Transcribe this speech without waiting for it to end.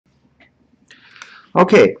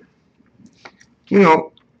Okay, you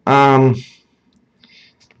know, um,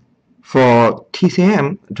 for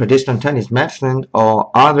TCM, traditional Chinese medicine, or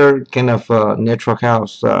other kind of natural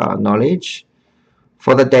health knowledge,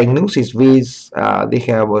 for the diagnosis, they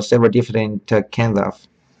have several different kinds of.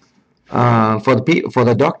 For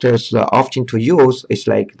the doctors, often to use is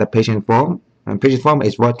like the patient form. And patient form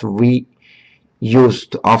is what we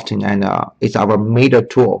used often, and it's our major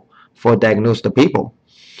tool for diagnose the people.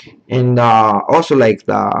 And also like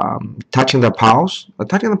the touching the pulse.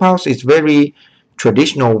 Touching the pulse is very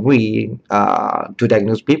traditional way to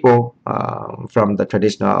diagnose people from the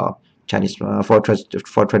traditional Chinese for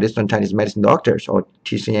traditional Chinese medicine doctors or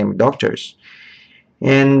TCM doctors.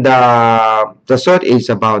 And the third is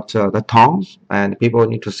about the tongues, and people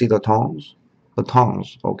need to see the tongues,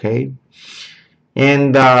 okay?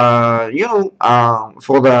 And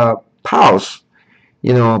for the pulse,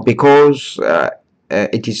 because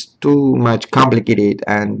it is too much complicated,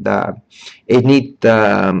 and it needs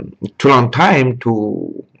too long time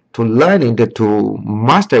to learn it, to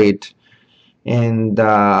master it. And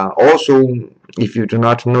also, if you do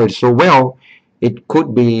not know it so well, it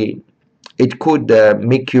could be it could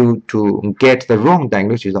make you to get the wrong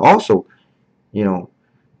diagnosis also, you know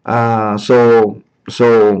so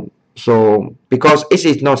because it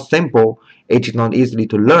is not simple, it is not easily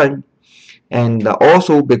to learn. And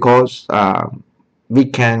also because we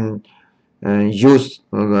can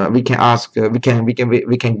we can ask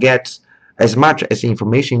we can get as much as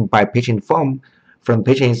information by patient form from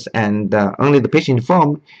patients, and only the patient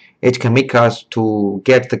form, it can make us to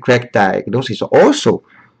get the correct diagnosis also.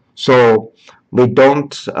 So we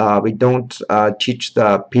don't teach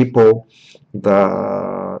the people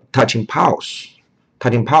the touching pulse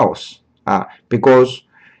because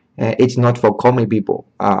it's not for common people.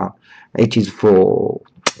 It is for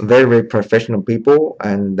very professional people,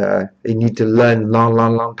 and they need to learn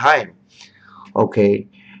long time. Okay,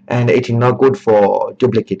 and it is not good for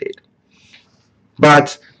duplicated.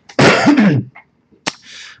 But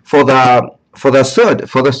for the third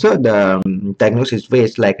diagnosis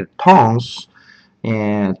phase, like tongues,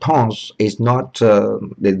 and tongues is not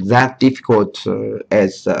that difficult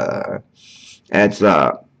as uh, as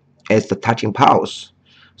the touching pulse.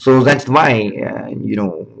 So that's why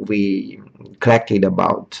we collected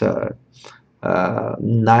about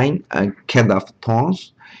nine kind of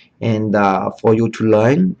tongues, and for you to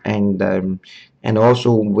learn, and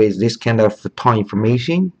also with this kind of tongue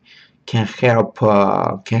information can help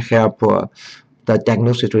the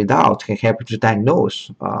diagnosis result, can help to diagnose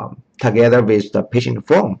together with the patient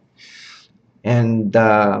form. And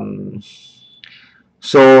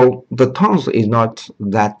so the tongues is not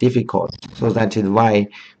that difficult. So that is why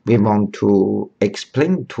we want to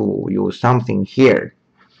explain to you something here.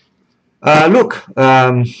 Look,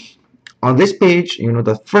 on this page,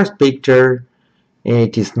 the first picture,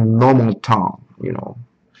 it is normal tongue.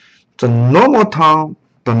 The normal tongue,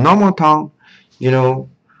 the normal tongue, you know,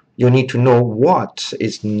 you need to know what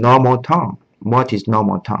is normal tongue. What is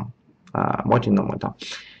normal tongue? What is normal tongue?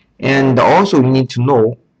 And also you need to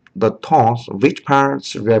know the tongues, which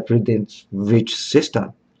parts represents which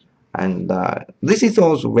system. And this is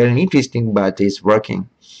also very interesting, but it's working.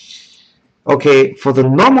 Okay, for the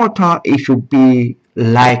normal tongue, it should be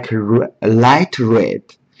like light red,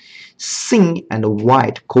 thin and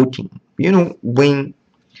white coating.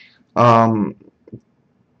 Um,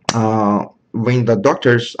 when the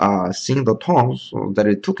doctors are seeing the tongues, so there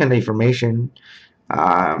is two kind of information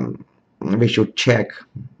we should check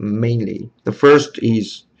mainly. The first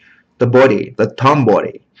is the body, the tongue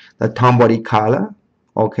body color,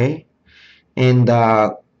 okay, and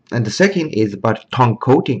the second is about tongue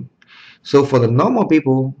coating. So for the normal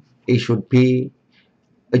people, it should be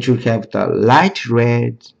it should have the light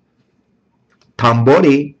red tongue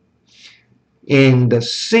body and the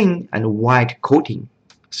thin and white coating.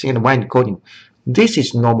 Thin and white coating. This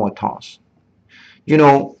is normal tongues. You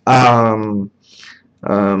know, um,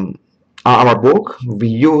 our book, we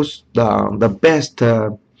use the best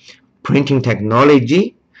printing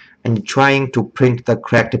technology and trying to print the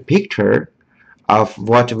correct picture of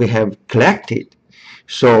what we have collected.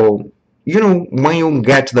 So, when you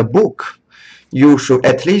get the book, you should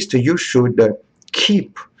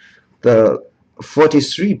keep the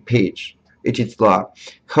 43 page. It is the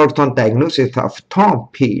Heshoutang diagnosis of tongue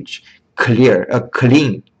page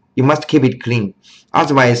clean. You must keep it clean.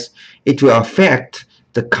 Otherwise, it will affect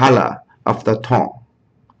the color of the tongue.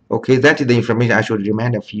 Okay, that is the information I should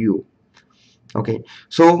remind of you. Okay,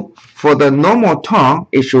 so for the normal tongue,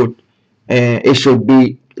 it should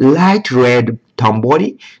be light red tongue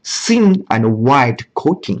body, thin and white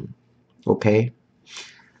coating. Okay,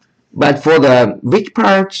 But for the which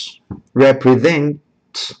parts represent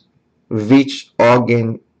which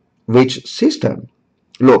organ, which system?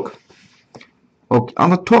 Look, okay, on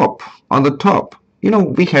the top,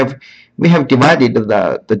 we have divided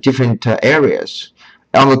the different areas.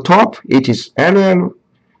 On the top, it is LL.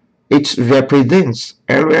 It represents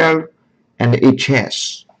LL and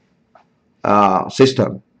HS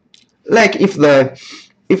system. Like if this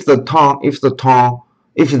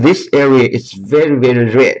area is very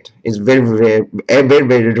red, it's very red,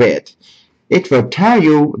 it will tell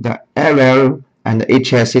you the LL and the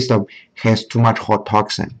HS system has too much hot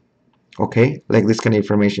toxin. Okay, like this kind of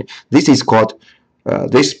information. This is called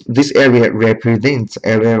this area represents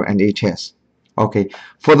LL and HS. Okay,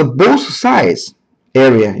 for the both sides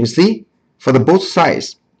area, you see, for the both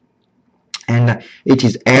sides, and it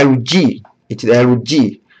is LG. It is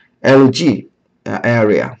LG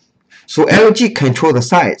area. So LG control the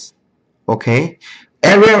size. Okay,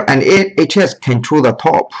 LL and HS control the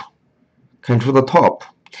top. Control the top.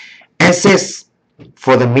 SS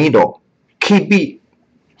for the middle. KB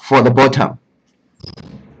for the bottom.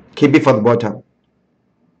 KB for the bottom.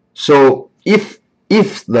 So if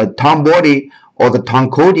the tongue body or the tongue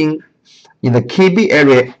coating in the KB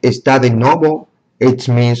area is starting normal, it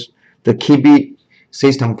means the KB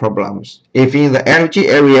system problems. If in the LG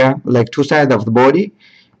area, like two sides of the body,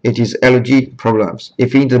 it is LG problems.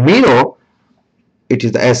 If in the middle, it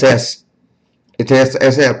is the SS. It has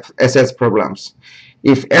SS problems.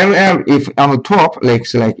 If on the top, like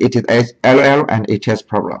it is LL and HS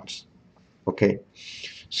problems. Okay,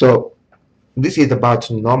 so this is about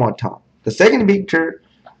normal tongue. The second picture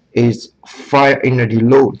is fire energy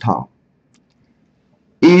low tongue.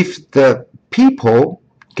 If the people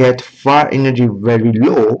get fire energy very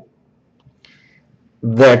low,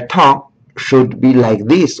 their tongue should be like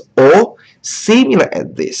this or similar as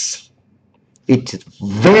this. It's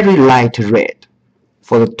very light red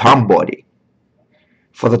for the tongue body.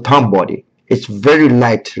 For the tongue body, it's very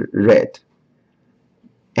light red.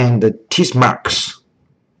 And the teeth marks,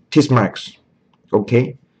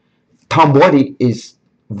 okay? Tongue body is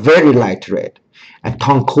very light red, and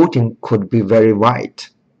tongue coating could be very white.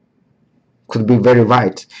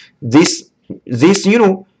 This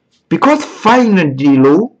because finally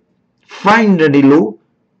low,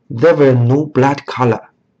 there were no blood color.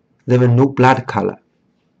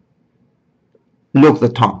 Look the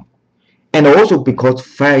tongue, and also because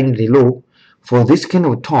finally low, for this kind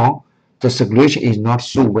of tongue, the circulation is not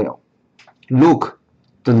so well. Look,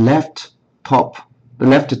 the left top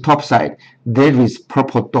side, there is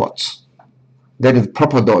purple dots.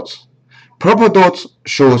 Purple dots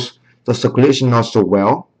shows the circulation not so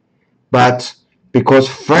well, but because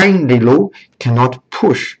finally low cannot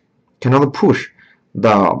push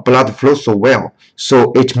the blood flow so well,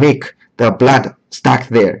 so it make the blood stuck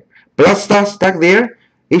there. Stuck there,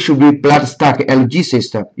 it should be blood stuck LG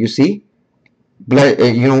system. You see, blood,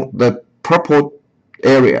 the purple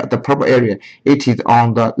area, it is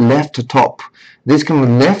on the left top. This kind of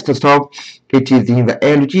left top, it is in the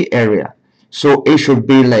LG area. So it should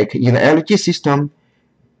be like in the LG system,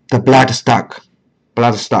 the blood stuck.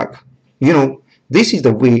 This is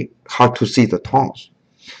the way how to see the tongues.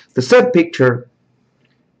 The third picture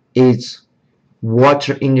is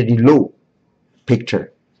water energy low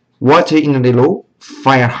picture. Water energy low,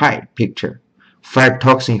 fire high picture. Fire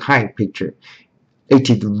toxin high picture. It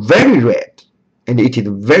is very red, and it is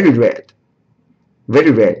very red,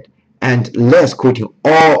 and less coating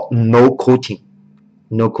or no coating.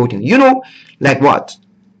 Like what?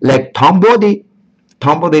 Like tongue body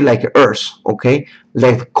like earth, okay?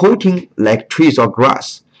 Like coating like trees or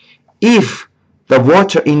grass. If the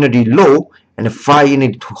water energy low and fire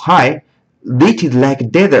energy too high, it is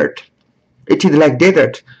like desert.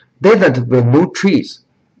 Desert with no trees,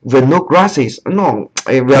 with no grasses. No,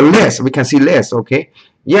 we can see less, okay?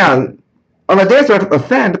 Yeah, on a desert of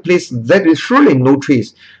sand place, there is surely no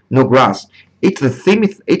trees, no grass. It's the same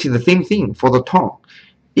thing for the tongue.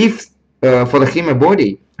 If for the human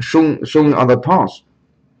body shown on the tongues,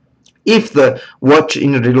 if the water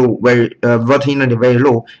energy very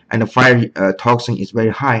low and the fire toxin is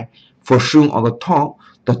very high, for shown on the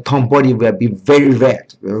tongue body will be very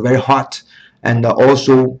red, very hot, and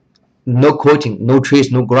also no coating, no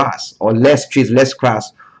trees, no grass, or less trees, less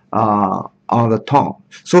grass on the tongue.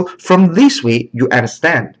 So from this way, you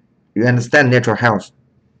understand natural health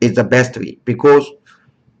is the best way, because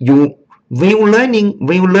when you learning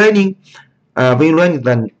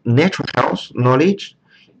the natural health knowledge,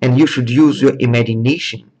 and you should use your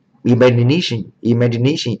imagination, connection,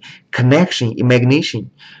 imagination.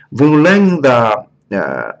 When you learn the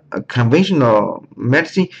conventional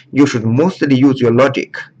medicine, you should mostly use your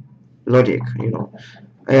logic. logic,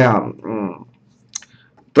 Yeah.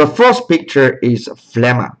 The first picture is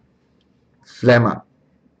phlegma. Phlegma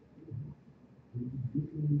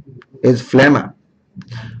is phlegma.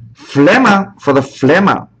 Phlegma, for the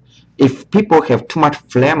phlegma, if people have too much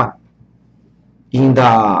phlegma in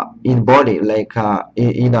body, like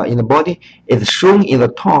in the body, it's shown in the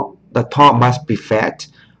tongue. The tongue must be fat,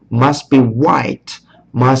 must be white,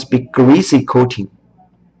 must be greasy coating.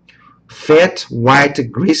 Fat, white,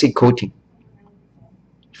 greasy coating.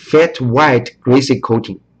 Fat, white, greasy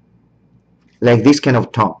coating. Like this kind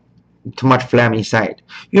of tongue. Too much phlegm inside.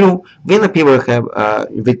 When the people have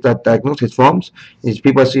with the diagnosis forms, is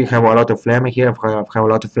people see have a lot of phlegm here, have a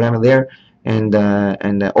lot of phlegm there, and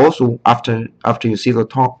also after you see the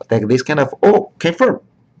tongue, like this kind of confirm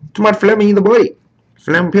too much phlegm in the body,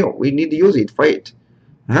 phlegm pill. We need to use it for it,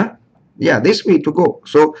 huh? Yeah, this way to go.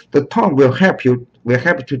 So the tongue will help you. Will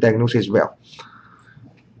help to diagnose as well.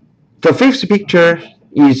 The fifth picture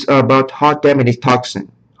is about hot damage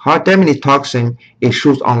toxin. Hot damage toxin is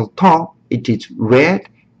shows on the tongue. It is red,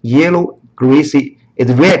 yellow, greasy.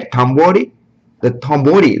 It's red tongue body. The tongue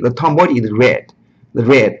body is red. The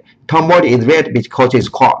red tongue body is red because it's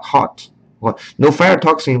hot. No fire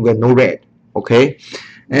toxin will no red. Okay,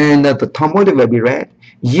 and the tongue body will be red.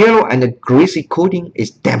 Yellow and the greasy coating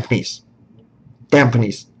is dampness.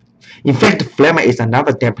 Dampness. In fact, phlegm is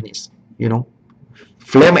another dampness.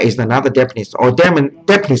 Phlegm is another dampness, or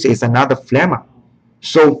dampness is another phlegm.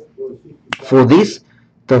 So for this,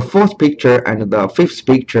 the fourth picture and the fifth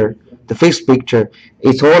picture,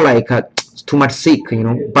 it's all like too much sick,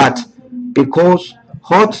 But because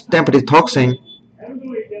hot temperature toxin,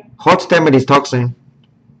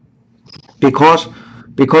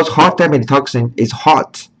 because hot temperature toxin is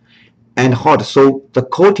hot and hot, so the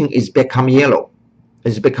coating is become yellow.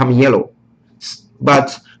 It's become yellow.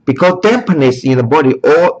 But because dampness in the body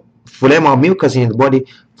or phlegm or mucus in the body,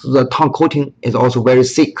 the tongue coating is also very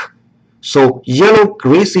thick. So yellow,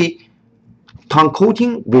 greasy tongue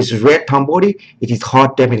coating with red tongue body, it is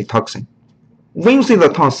hot damage toxin. When you see the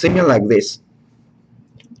tongue similar like this,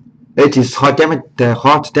 it is hot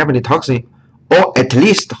damage toxin, or at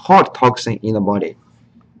least hot toxin in the body.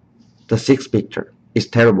 The sixth picture is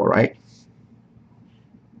terrible, right?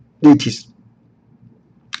 It is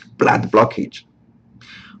blood blockage.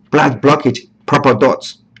 Blood blockage, proper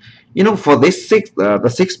dots. For this the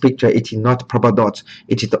sixth picture, it is not proper dots.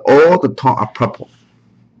 It is all the tongue are purple.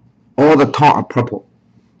 All the tongue are purple.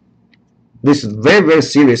 This is very, very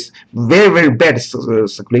serious, very, very bad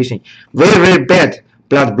circulation, very, very bad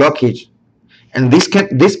blood blockage. And these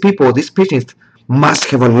patients must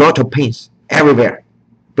have a lot of pains everywhere.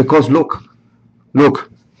 Because look,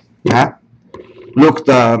 yeah, look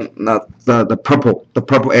the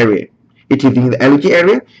purple area. It is in the allergy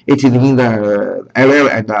area. It is in the LL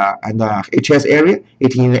and the HS area.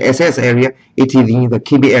 It is in the SS area. It is in the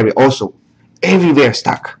KB area also. Everywhere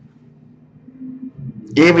stuck.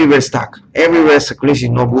 Everywhere stuck. Everywhere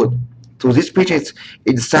circulation no good. So this patient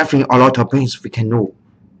is suffering a lot of pains. We can know.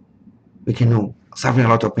 Suffering a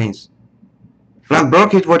lot of pains. Blood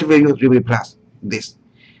blockage. What we use? We will plus this.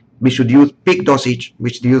 We should use big dosage. We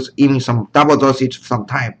should use even some double dosage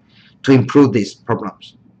sometime to improve these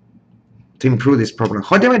problems.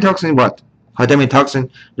 Hot damage toxin, what? Hot damage toxin,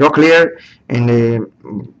 Rocklear and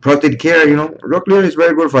prostate care, Rocklear is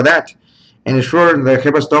very good for that. And sure, the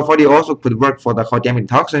Hepastol 40 also could work for the hot damage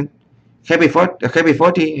toxin. Happy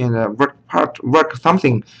 40 and work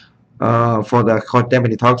something for the hot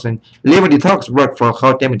damage toxin. Liver detox work for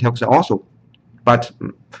hot damage toxin also. But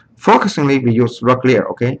focusingly, we use Rocklear,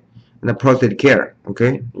 okay? And the prostate care,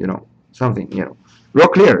 okay? Something,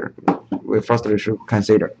 Rocklear, we first should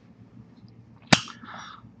consider.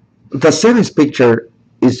 The seventh picture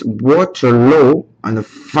is water low and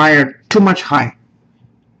fire too much high.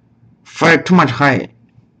 Fire too much high.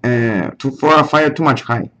 Fire too much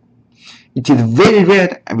high. It is very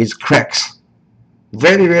red with cracks.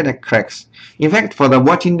 Very red and cracks. In fact, for the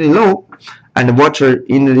water in the low and water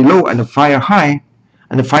in the low and fire high,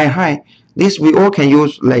 this we all can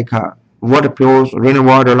use like water pills,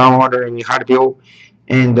 rainwater, long water, and hard pill,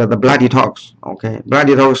 and the blood detox. Okay, blood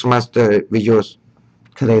detox must be used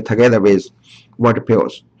together with water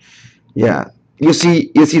pills. Yeah, you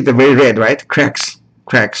see the very red, right? Cracks.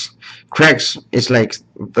 It's like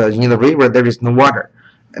in the river there is no water,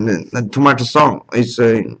 and then too much salt. It's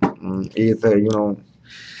too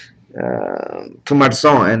much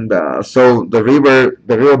salt, and so the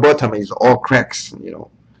river bottom is all cracks.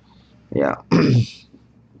 Yeah.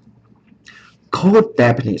 Cold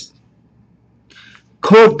dampness.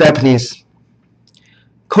 Cold dampness.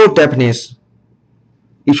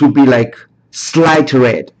 It should be like slight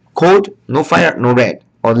red, cold, no fire, no red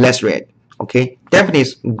or less red. Okay, definitely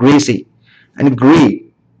greasy and gray.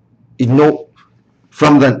 You know,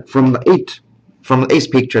 from the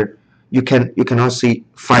eighth picture, you cannot see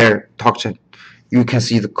fire toxin. You can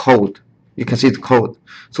see the cold. You can see the cold.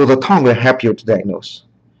 So the tongue will help you to diagnose.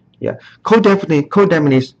 Yeah, codependency.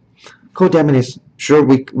 Sure,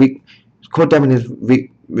 we codependency.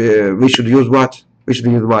 We should use what? We should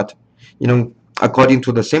use what? You know, according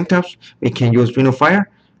to the symptoms, we can use renal fire.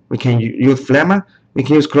 We can use phlegma. We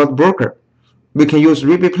can use clot broker. We can use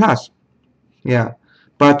Ribi Plus. Yeah,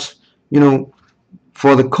 but you know,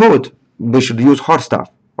 for the cold, we should use hot stuff.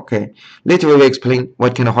 Okay, later we will explain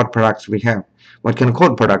what kind of hot products we have, what kind of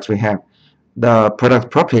cold products we have. The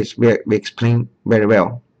product properties we explain very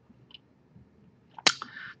well.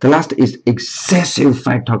 The last is excessive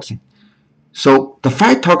phytoxin. So the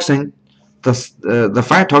phytoxin, the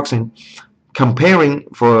phytoxin, comparing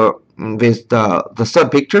for with the third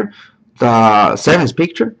picture, the seventh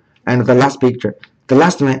picture, and the last picture. The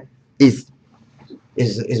last one is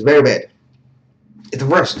very bad. It's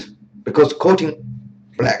worst because coating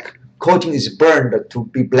black. Coating is burned to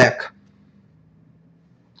be black.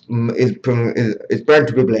 It's burned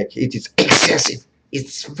to be black. It is excessive.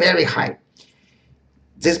 It's very high.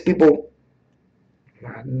 These people,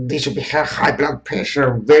 they should be have high blood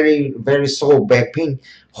pressure, very sore back pain,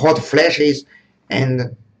 hot flashes,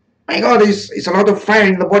 and my God, it's a lot of fire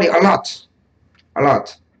in the body. A lot.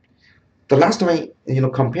 The last one,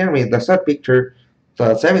 comparing with the third picture,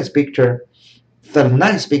 the seventh picture, the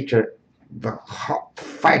ninth picture, the hot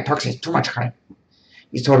fire toxin is too much high.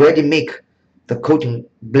 It's already make the coating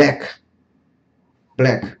black.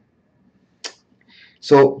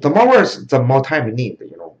 So the more worse, the more time we need.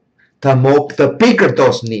 The bigger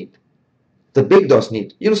dose need. The big dose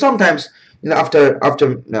need. Sometimes after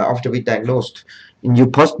we diagnosed, you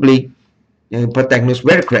possibly diagnosed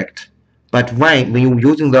very correct. But why when you're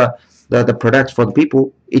using the products for the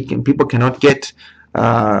people, people cannot get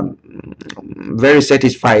uh, very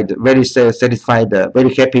satisfied, very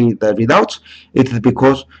happy the results. It's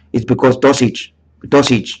because dosage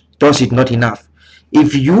not enough.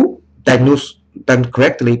 If you diagnose them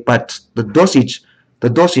correctly, but the dosage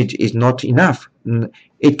is not enough,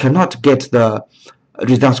 it cannot get the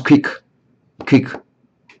results quick.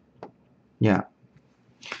 Yeah.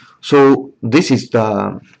 So this is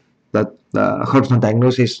the Heshoutang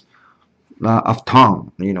diagnosis of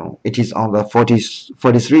tongue. It is on the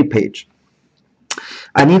 43 page.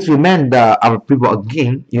 I need to remind our people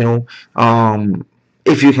again.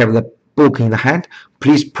 If you have the book in the hand,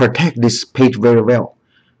 please protect this page very well.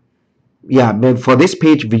 Yeah, but for this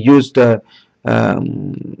page we used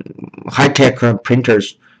high-tech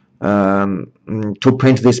printers to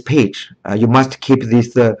print this page. You must keep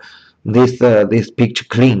this picture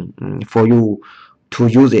clean for you to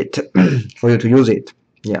use it. For you to use it.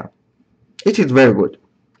 Yeah, it is very good.